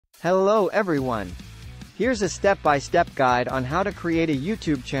Hello everyone! Here's a step-by-step guide on how to create a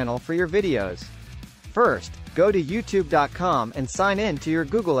YouTube channel for your videos. First, go to youtube.com and sign in to your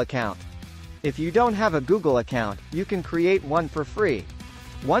Google account. If you don't have a Google account, you can create one for free.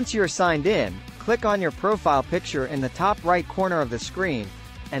 Once you're signed in, click on your profile picture in the top right corner of the screen,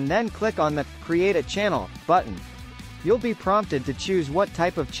 and then click on the Create a Channel button. You'll be prompted to choose what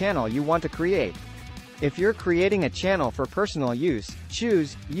type of channel you want to create. If you're creating a channel for personal use,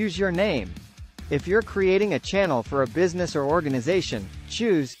 choose Use Your Name. If you're creating a channel for a business or organization,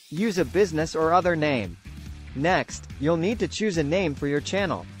 choose Use a Business or Other Name. Next, you'll need to choose a name for your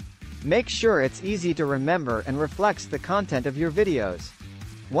channel. Make sure it's easy to remember and reflects the content of your videos.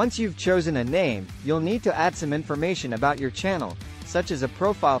 Once you've chosen a name, you'll need to add some information about your channel, such as a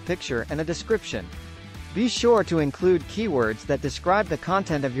profile picture and a description. Be sure to include keywords that describe the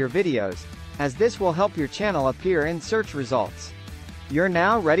content of your videos, as this will help your channel appear in search results. You're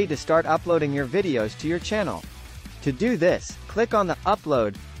now ready to start uploading your videos to your channel. To do this, click on the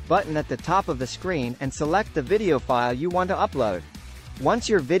Upload button at the top of the screen and select the video file you want to upload. Once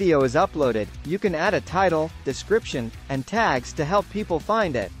your video is uploaded, you can add a title, description, and tags to help people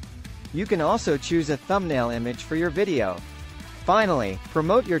find it. You can also choose a thumbnail image for your video. Finally,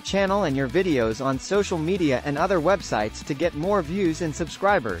 promote your channel and your videos on social media and other websites to get more views and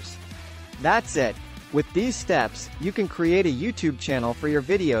subscribers. That's it. With these steps, you can create a YouTube channel for your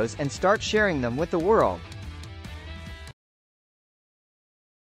videos and start sharing them with the world.